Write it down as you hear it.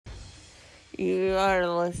You are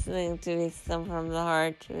listening to Wisdom from the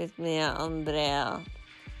Heart with me, Andrea.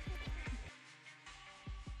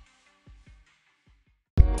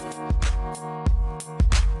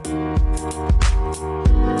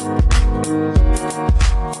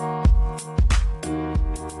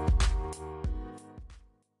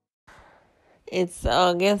 It's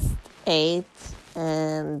August 8th,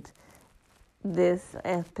 and this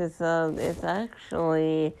episode is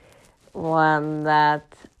actually one that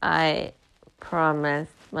I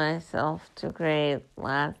promised myself to create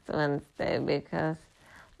last Wednesday because,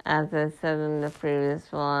 as I said in the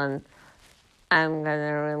previous one, I'm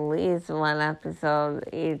gonna release one episode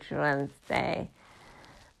each Wednesday.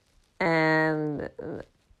 And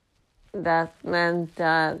that meant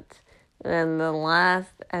that when the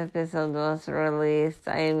last episode was released,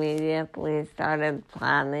 I immediately started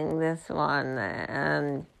planning this one,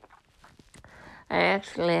 and I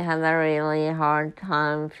actually had a really hard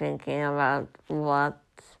time thinking about what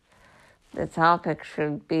the topic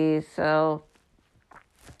should be, so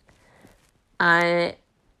I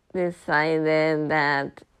decided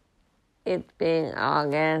that it being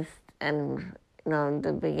August and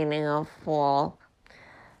the beginning of fall,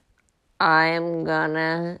 I'm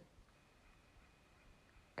gonna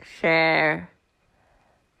share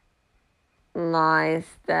my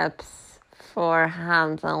steps for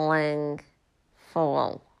handling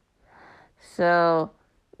fall. So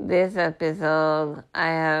this episode I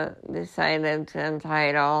have decided to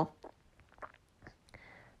entitle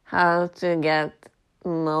How to Get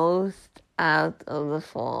Most Out of the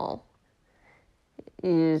Fall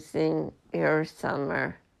Using Your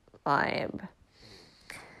Summer Vibe.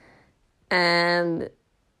 And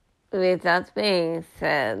with that being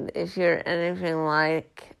said, if you're anything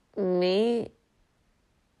like me,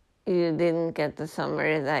 you didn't get the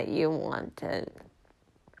summer that you wanted.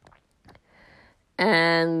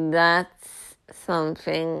 And that's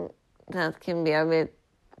something that can be a bit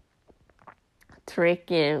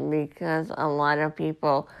tricky because a lot of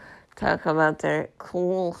people talk about their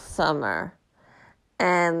cool summer.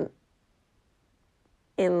 And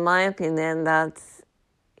in my opinion, that's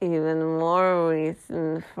even more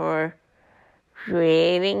reason for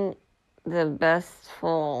creating the best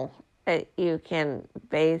fall that you can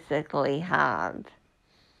basically have.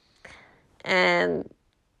 And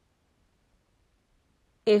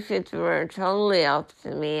if it were totally up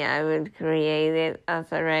to me, I would create it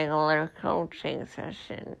as a regular coaching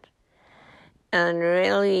session and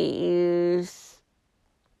really use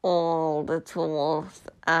all the tools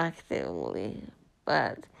actively.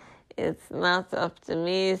 But it's not up to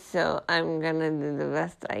me, so I'm gonna do the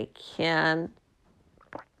best I can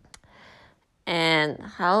and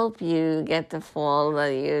help you get the fall that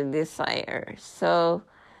you desire. So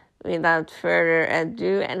without further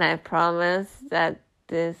ado, and I promise that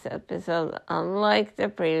this episode, unlike the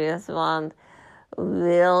previous one,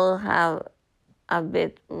 will have a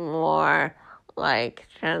bit more like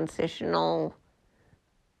transitional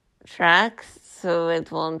tracks, so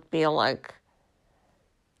it won't be like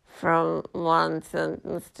from one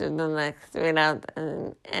sentence to the next without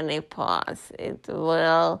any pause. It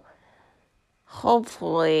will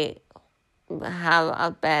hopefully have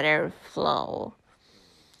a better flow.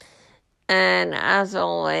 And as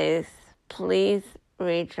always, please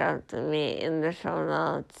reach out to me in the show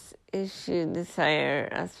notes if you desire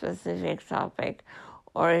a specific topic,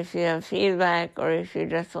 or if you have feedback, or if you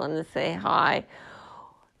just want to say hi,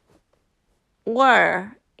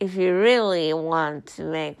 or if you really want to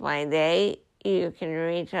make my day, you can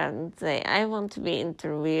reach out and say, I want to be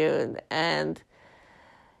interviewed. And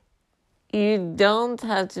you don't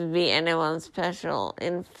have to be anyone special.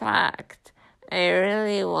 In fact, I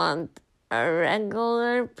really want a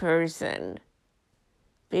regular person,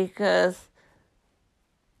 because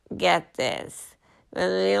get this, when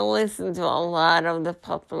we listen to a lot of the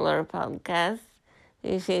popular podcasts,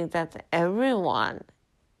 we think that everyone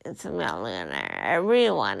is a millionaire,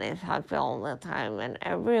 everyone is happy all the time, and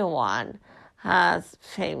everyone has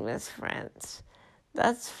famous friends.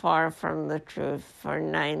 That's far from the truth for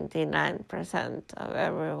 99% of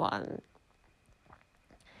everyone.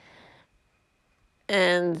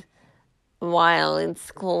 And while it's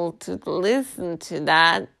cool to listen to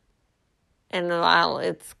that, and while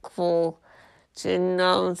it's cool to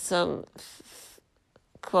know some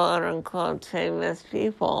quote-unquote famous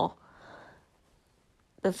people,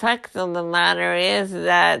 the fact of the matter is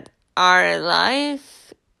that our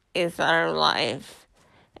life is our life.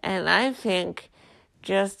 And I think,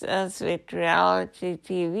 just as with reality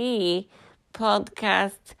TV,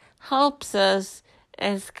 podcast helps us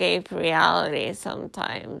escape reality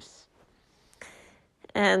sometimes.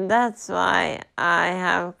 And that's why I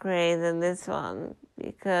have created this one,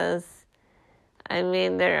 because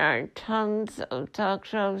there are tons of talk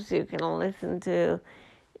shows you can listen to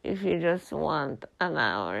if you just want an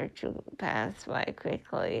hour to pass by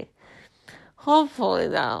quickly. Hopefully,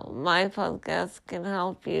 though, my podcast can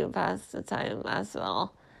help you pass the time as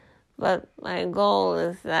well. But my goal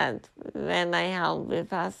is that when I help you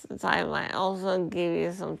pass the time, I also give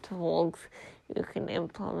you some tools you can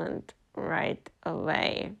implement right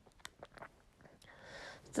away.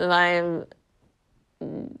 So I've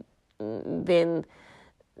been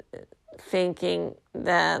thinking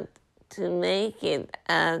that to make it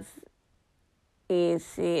as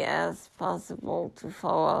easy as possible to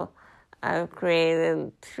follow, I've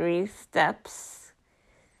created 3 steps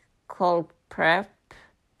called PREP,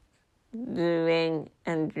 doing,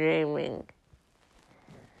 and dreaming.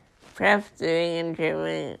 PREP, doing, and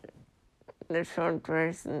dreaming, the short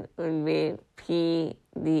version would be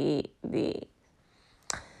PDD.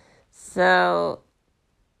 So,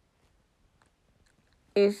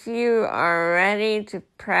 if you are ready to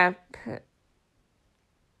prep,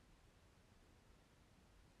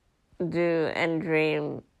 do, and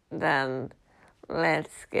dream, then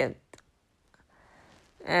let's get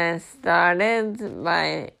started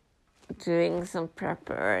by doing some prep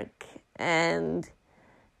work. And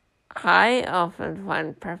I often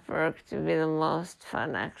find prep work to be the most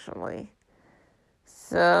fun, actually.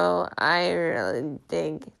 So I really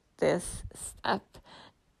dig this step.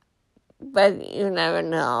 But you never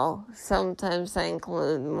know. Sometimes I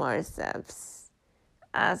include more steps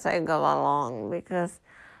as I go along, because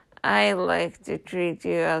I like to treat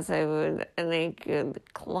you as I would any good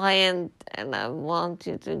client, and I want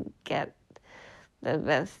you to get the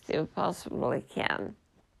best you possibly can.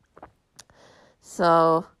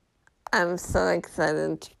 So I'm so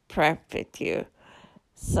excited to prep with you.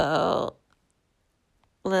 So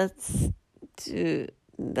let's do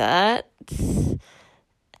that.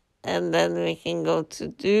 And then we can go to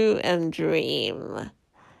do and dream.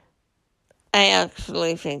 I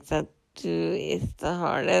actually think that do is the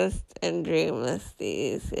hardest and dream is the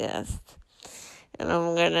easiest. And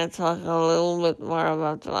I'm going to talk a little bit more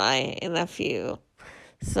about why in a few.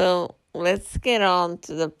 So let's get on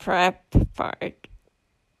to the prep part.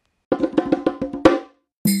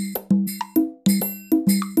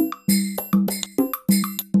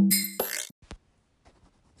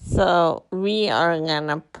 So we are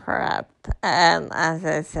gonna prep, and as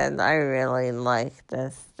I said, I really like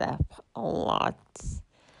this step a lot.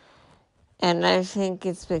 And I think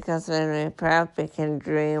it's because when we prep, we can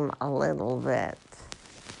dream a little bit.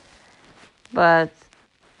 But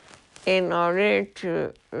in order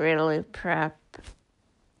to really prep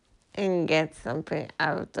and get something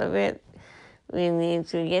out of it, we need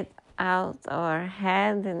to get out of our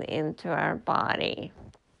head and into our body.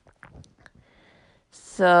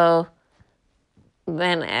 So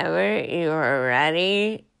whenever you are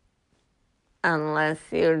ready, unless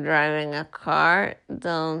you're driving a car,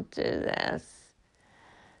 don't do this.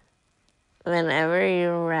 Whenever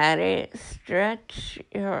you're ready, stretch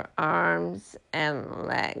your arms and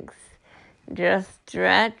legs. Just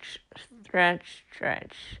stretch, stretch,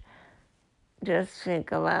 stretch. Just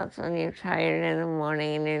think about when you're tired in the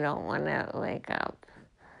morning and you don't want to wake up.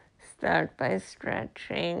 Start by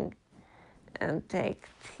stretching and take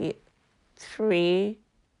 3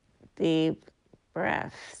 deep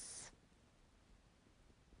breaths.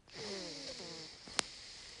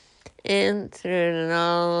 In through the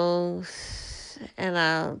nose and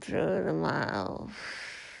out through the mouth.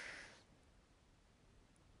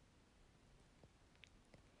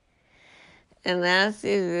 And as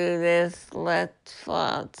you do this, let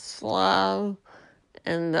thoughts flow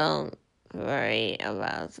and don't worry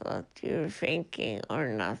about what you're thinking or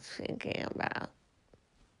not thinking about.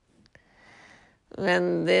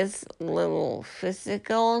 When this little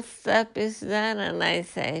physical step is done, and I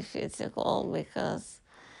say physical because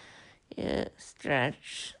you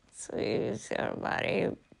stretch, so you use your body.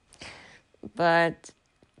 But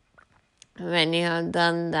when you have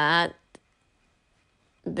done that,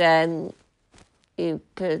 then you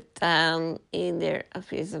put down either a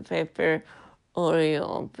piece of paper or you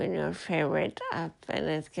open your favorite app, and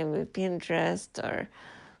it can be Pinterest or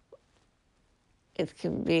it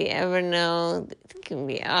can be Evernote, it can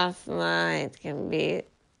be Asana, it can be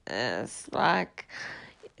Slack,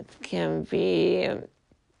 it can be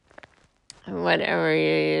whatever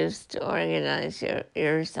you use to organize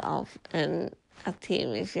yourself and a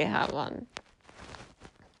team if you have one.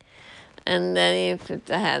 And then you put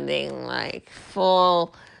the heading like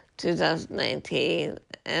fall 2019,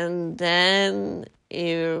 and then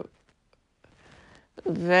you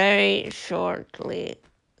very shortly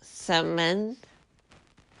cement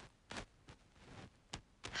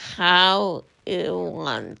how you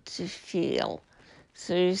want to feel.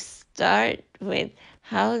 So you start with,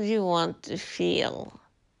 how do you want to feel?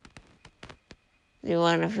 Do you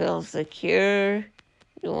want to feel secure? Do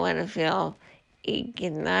you want to feel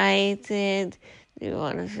ignited? Do you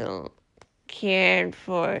want to feel cared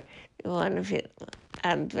for? Do you want to feel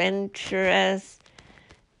adventurous?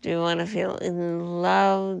 Do you want to feel in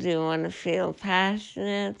love? Do you want to feel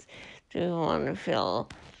passionate? Do you want to feel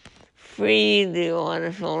free? Do you want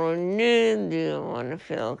to feel renewed? Do you want to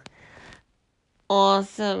feel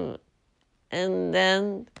awesome? And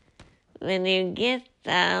then when you get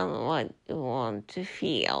down what you want to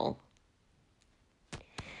feel,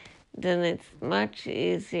 then it's much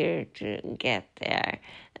easier to get there.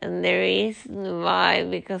 And the reason why,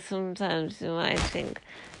 because sometimes you might think,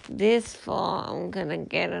 this fall I'm gonna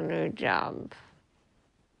get a new job.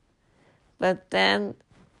 But then,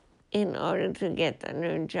 in order to get a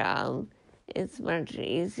new job, it's much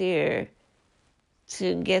easier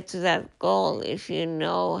to get to that goal if you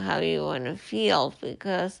know how you want to feel,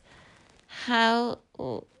 because how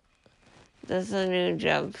does a new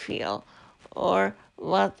job feel? Or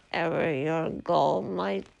whatever your goal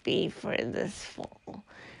might be for this fall.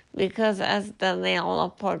 Because as Danielle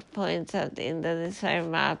Laporte points out in the desire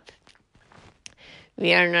map,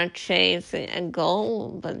 we are not chasing a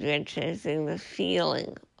goal, but we are chasing the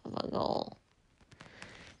feeling of a goal.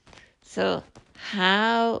 So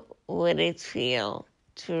how would it feel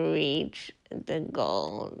to reach the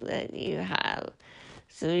goal that you have?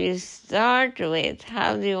 So you start with,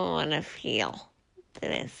 how do you want to feel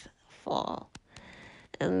this fall?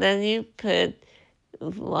 And then you put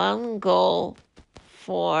one goal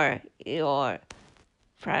for your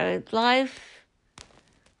private life,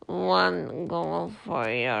 one goal for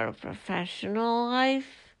your professional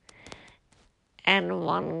life, and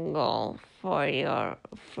one goal for your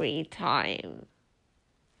free time.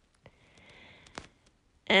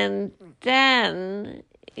 And then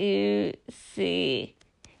you see,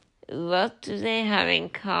 what do they have in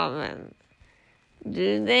common?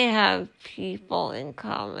 Do they have people in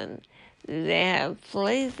common? Do they have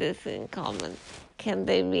places in common? Can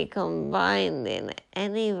they be combined in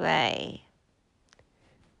any way?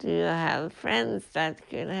 Do you have friends that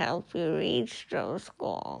could help you reach those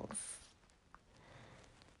goals?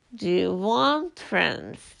 Do you want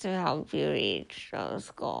friends to help you reach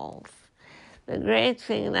those goals? The great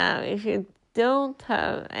thing now, if you don't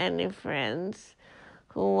have any friends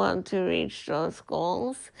who want to reach those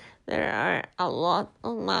goals, there are a lot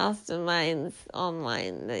of masterminds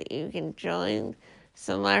online that you can join.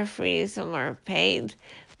 Some are free, some are paid,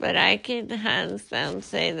 but I can hands down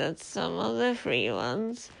say that some of the free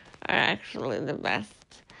ones are actually the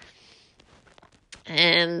best.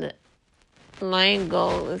 And my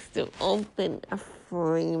goal is to open a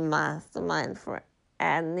free mastermind for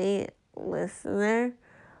any listener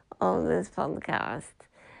of this podcast.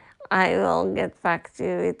 I will get back to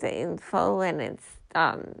you with the info when it's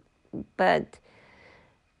done. But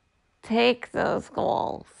take those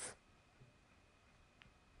goals,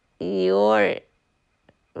 your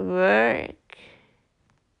work,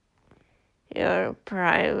 your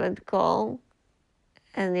private goal,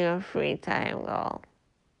 and your free time goal,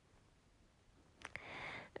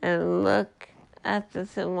 and look at the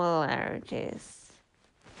similarities.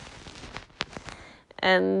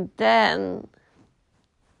 And then,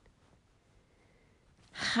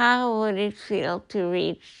 how would it feel to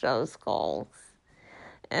reach those goals?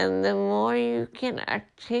 And the more you can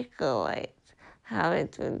articulate how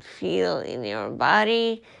it would feel in your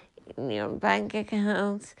body, in your bank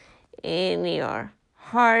accounts, in your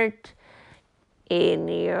heart, in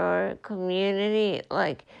your community,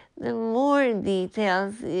 like, the more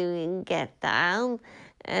details you can get down,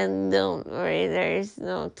 and don't worry, there's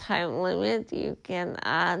no time limit, you can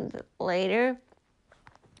add later.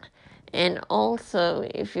 And also,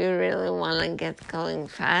 if you really want to get going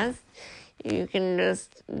fast, you can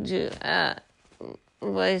just do a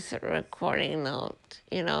voice recording note,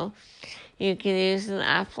 You can use an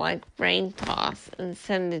app like BrainToss and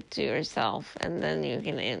send it to yourself, and then you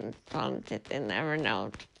can prompt it in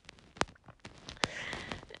Evernote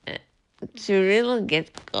to really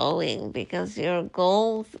get going, because your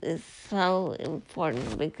goals is so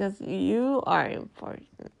important, because you are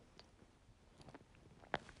important.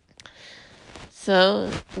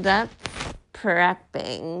 So that's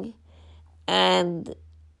prepping, and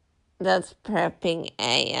that's prepping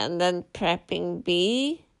A, and then prepping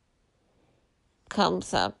B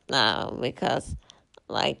comes up now, because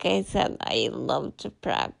like I said, I love to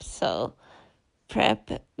prep. So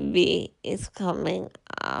Prep B is coming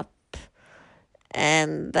up,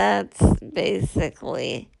 and that's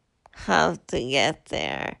basically how to get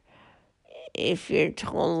there if you're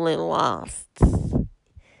totally lost.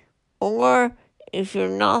 Or if you're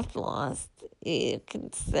not lost, you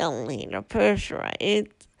can still need a push,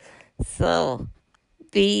 right? So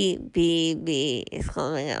B is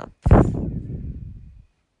coming up.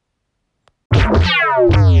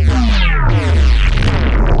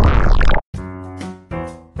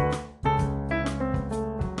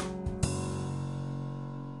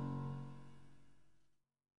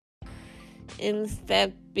 In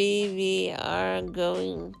step B, we are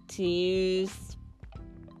going to use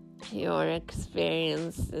your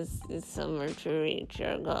experiences this summer to reach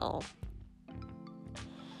your goal.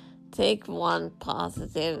 Take one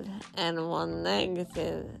positive and one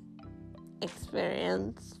negative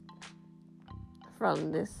experience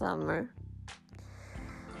from this summer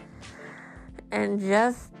and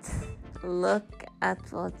just look at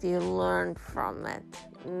what you learned from it.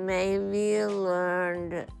 Maybe you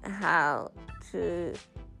learned how to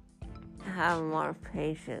have more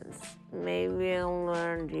patience. Maybe you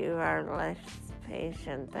learned you are less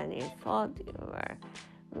patient than you thought you were.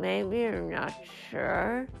 Maybe you're not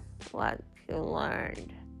sure what you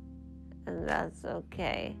learned, and that's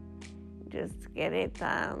okay. Just get it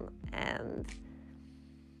done and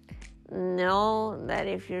know that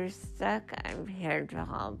if you're stuck, I'm here to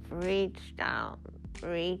help. Reach down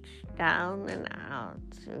and out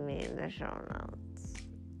to me in the show notes.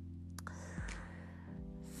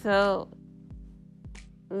 So,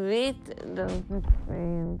 with those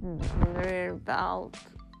experiences under your belt,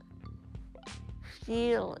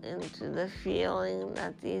 feel into the feeling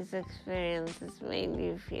that these experiences made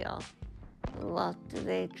you feel. What do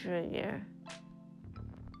they trigger?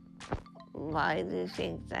 Why do you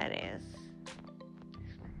think that is?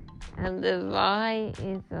 And the why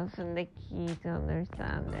is often the key to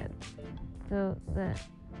understand it. So the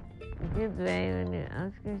good way when you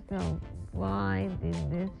ask yourself, why did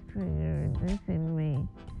this trigger this in me?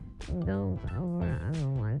 Don't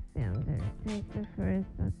overanalyze the answer. Take the first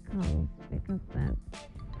that comes because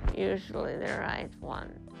that's usually the right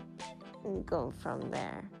one. And go from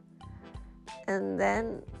there. And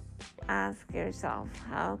then ask yourself,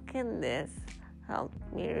 how can this help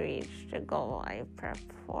me reach the goal I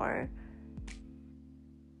prepped for?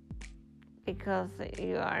 Because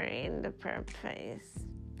you are in the prep phase.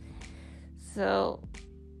 So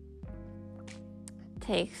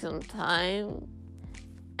take some time,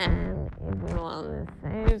 and if you want to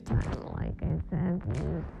save time, like I said,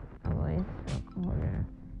 use a voice recorder.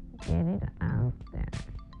 Get it out there.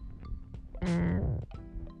 And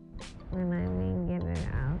when I mean get it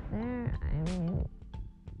out there, I mean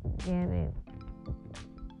get it,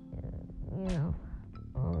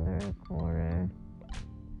 on the recorder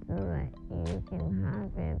so that you can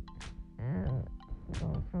have it and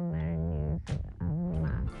go from there and use it as a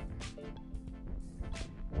map.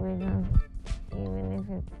 Because even if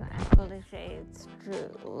it's a cliche, it's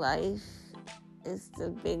true. Life is the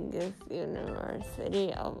biggest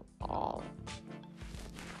university of all.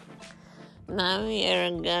 Now we are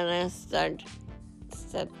gonna start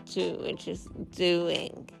step 2, which is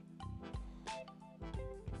doing.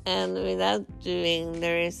 And without doing,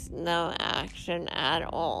 there is no action at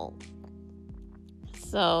all.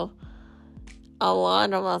 So a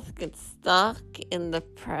lot of us get stuck in the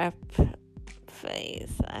prep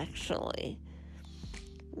phase, actually,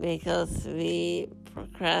 because we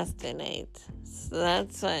procrastinate. So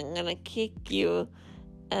that's why I'm gonna kick you,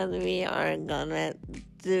 and we are gonna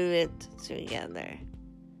do it together.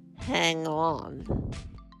 Hang on.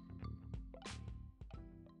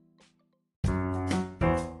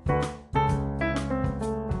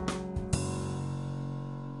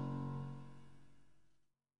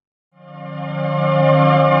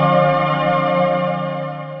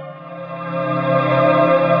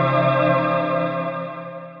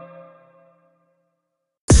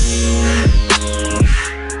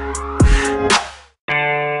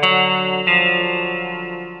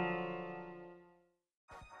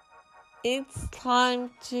 It's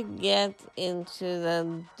time to get into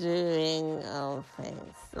the doing of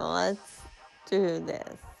things. So let's do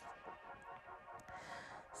this.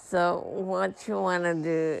 So what you want to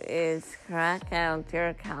do is crack out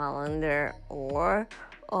your calendar or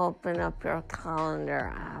open up your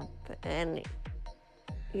calendar app, and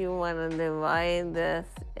you want to divide this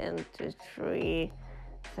into 3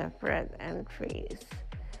 separate entries.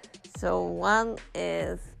 So one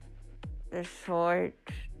is the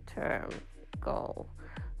short-term goal.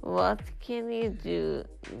 What can you do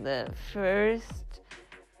the 1st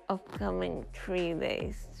upcoming 3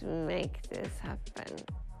 days to make this happen?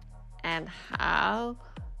 And how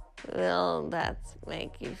will that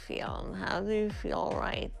make you feel? And how do you feel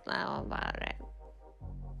right now about it?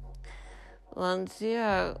 Once you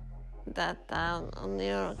have that down on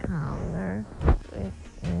your calendar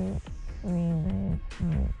within 3 days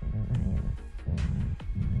from tonight, then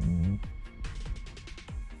give yourself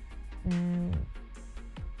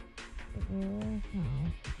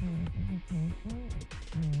notification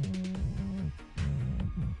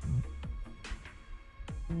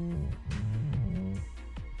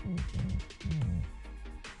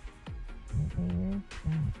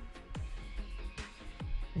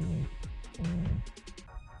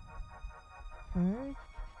first,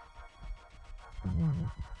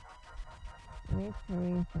 make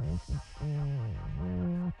resources we're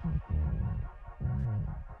not talking about money.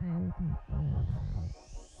 I'm talking about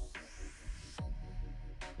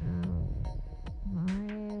time. I'm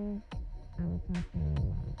talking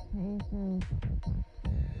about patience. I'm talking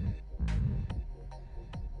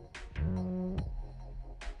about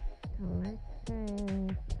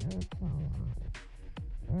connections and so on.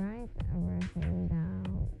 Write everything down,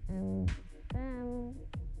 and then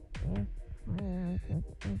if finances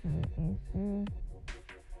is an issue,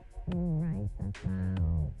 you write that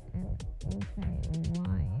down and you say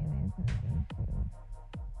why it is an issue.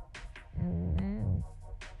 And then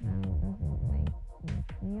how does it make you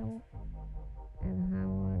feel? And how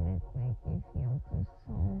will it make you feel to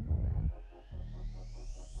solve that?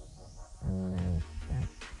 And then step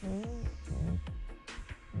 2 is basically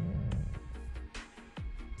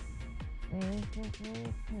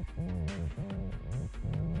putting everything into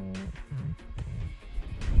action.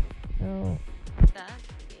 So that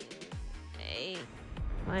is A,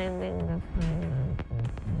 finding the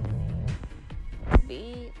finances you need. B,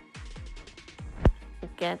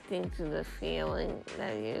 getting to the feeling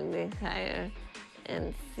that you desire. And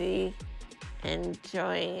C,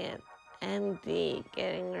 enjoying it. And D,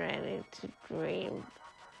 getting ready to dream.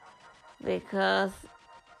 Because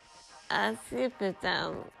as you put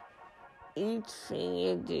down each thing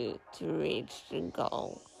you do to reach the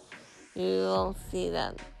goal, you will see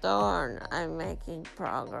that, darn, I'm making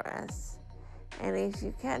progress. And if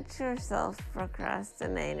you catch yourself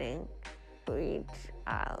procrastinating, reach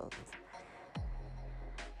out.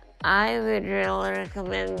 I would really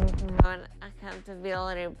recommend you have an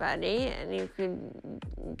accountability buddy, and you could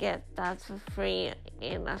get that for free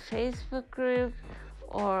in a Facebook group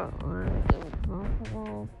or on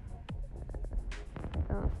impossible.com,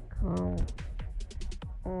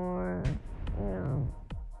 or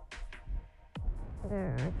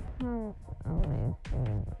there are tons of ways to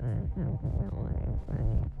get an accountability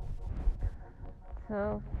buddy.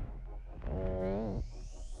 So make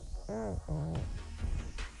your goal.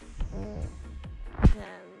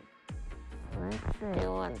 Then, let's say you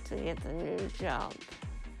want to get a new job,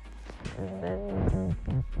 and then you don't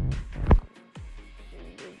get that job.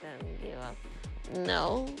 You then give up. No,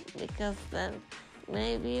 because then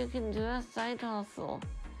maybe you can do a side hustle.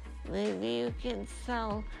 Maybe you can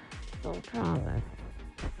sell some products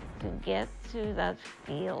to get to that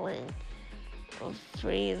feeling of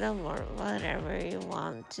freedom or whatever you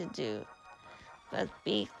want to do. But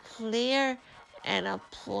be clear and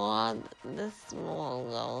applaud the small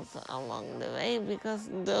goals along the way, because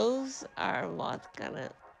those are what's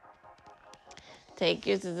gonna take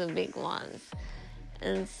you to the big ones.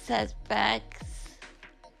 And setbacks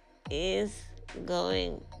is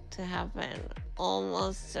going to happen,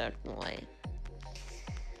 almost certainly.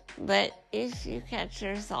 But if you catch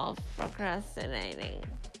yourself procrastinating,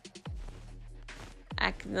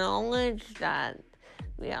 acknowledge that,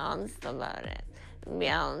 be honest about it. Be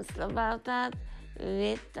honest about that.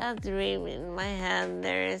 With that dream in my head,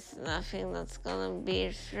 there is nothing that's gonna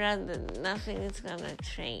be shredded, nothing is gonna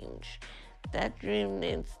change. That dream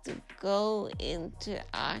needs to go into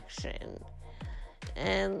action.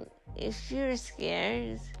 And if you're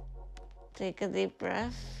scared, take a deep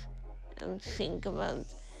breath and think about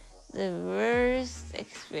the worst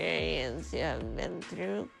experience you have been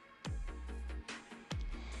through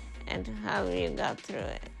and how you got through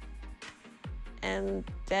it. And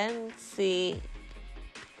then see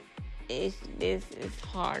if this is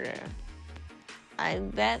harder. I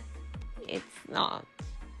bet it's not.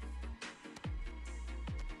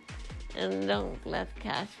 And don't let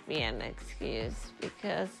cash be an excuse,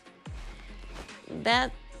 because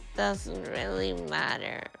that doesn't really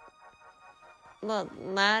matter. What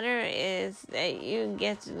matters is that you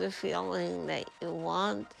get to the feeling that you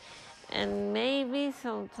want, and maybe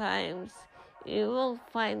sometimes you will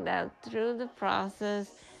find out through the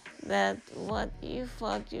process that what you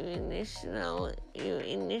thought you initially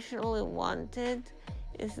wanted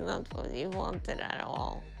is not what you wanted at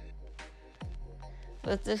all.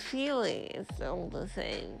 But the feeling is still the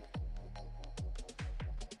same.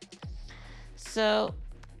 So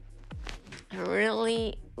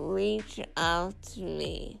really reach out to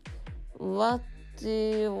me. What do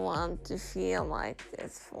you want to feel like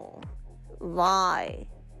this for? Why?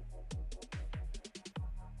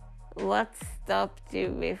 What stopped you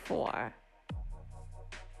before?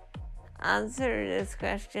 Answer these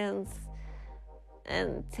questions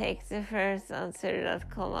and take the first answer that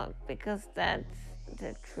come up, because that's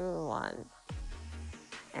the true one.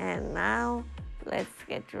 And now let's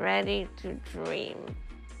get ready to dream.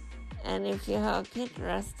 And if you have a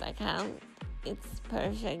Pinterest account, it's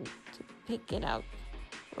perfect to pick it up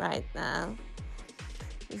right now.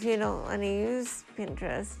 If you don't want to use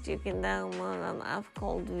Pinterest, you can download an app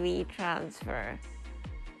called WeTransfer,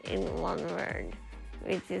 in one word,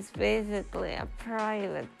 which is basically a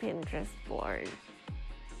private Pinterest board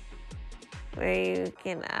where you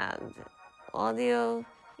can add audio,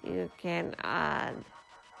 you can add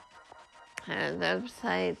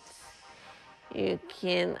websites, you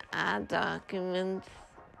can add documents.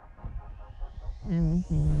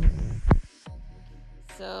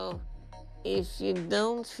 So if you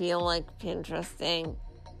don't feel like Pinteresting,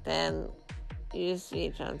 then use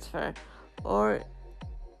WeTransfer. Or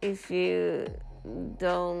if you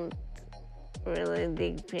don't really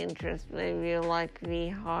dig Pinterest, maybe you like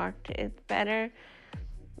VHeart it better.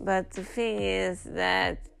 But the thing is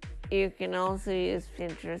that you can also use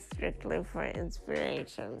Pinterest strictly for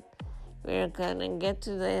inspiration. We're gonna get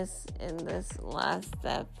to this in this last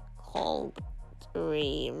step called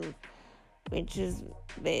Dream, which is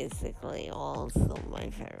basically also my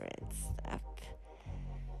favorite step.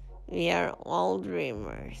 We are all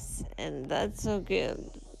dreamers, and that's so good,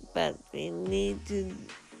 but we need to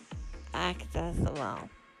act as well.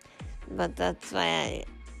 But that's why I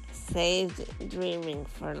saved dreaming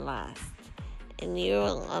for last, and you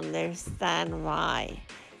will understand why,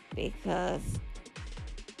 because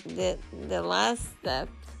the last step,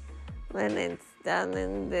 when it's done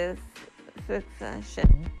in this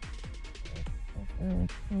succession, I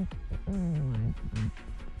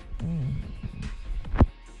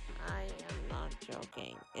am not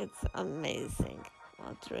joking. It's amazing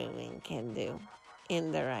what dreaming can do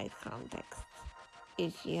in the right context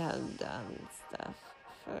if you have done stuff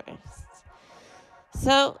first.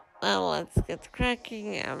 So, now let's get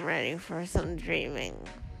cracking. I'm ready for some dreaming.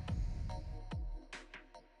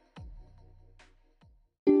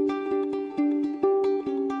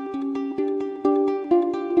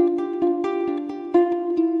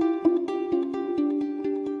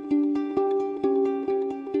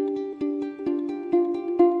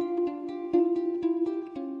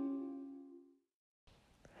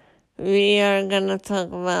 We are gonna talk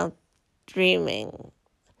about dreaming.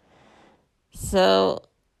 So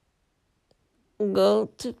go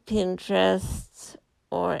to Pinterest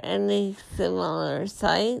or any similar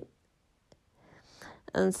site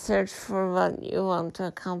and search for what you want to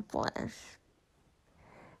accomplish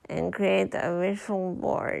and create a visual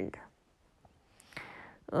board.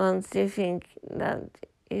 Once you think that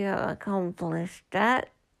you have accomplished that,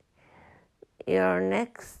 your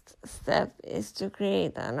next step is to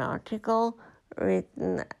create an article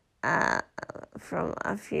written from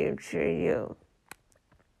a future you,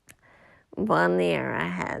 1 year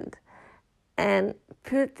ahead, and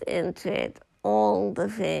put into it all the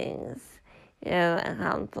things you have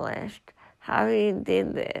accomplished, how you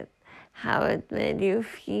did it, how it made you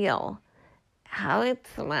feel, how it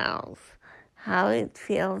smells, how it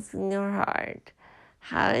feels in your heart,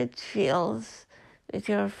 how it feels with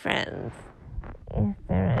your friends, if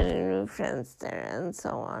there are any new friends there, and so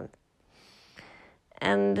on.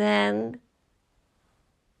 And then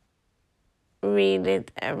read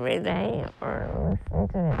it every day or listen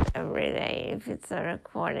to it every day if it's a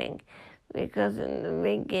recording, because in the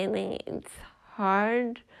beginning it's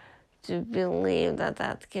hard to believe that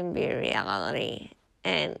that can be reality,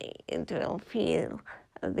 and it will feel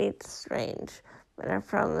a bit strange. But I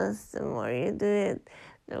promise, the more you do it,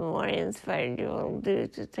 the more inspired you will do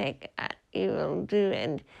to take. You will do,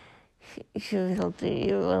 and you will do.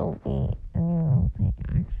 You will be, and you will take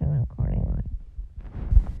action accordingly.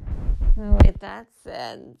 So, with that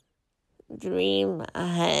said, dream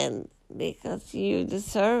ahead, because you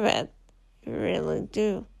deserve it. You really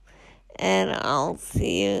do. And I'll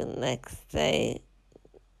see you next day.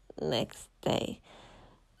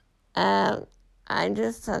 I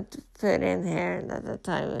just have to put in here that the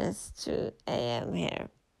time is 2 a.m. here.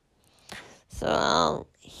 So I'll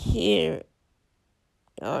hear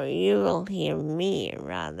or you will hear me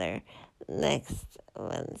rather, next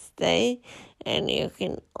Wednesday, and you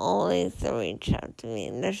can always reach out to me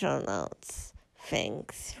in the show notes.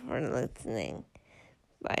 Thanks for listening.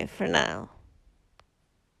 Bye for now.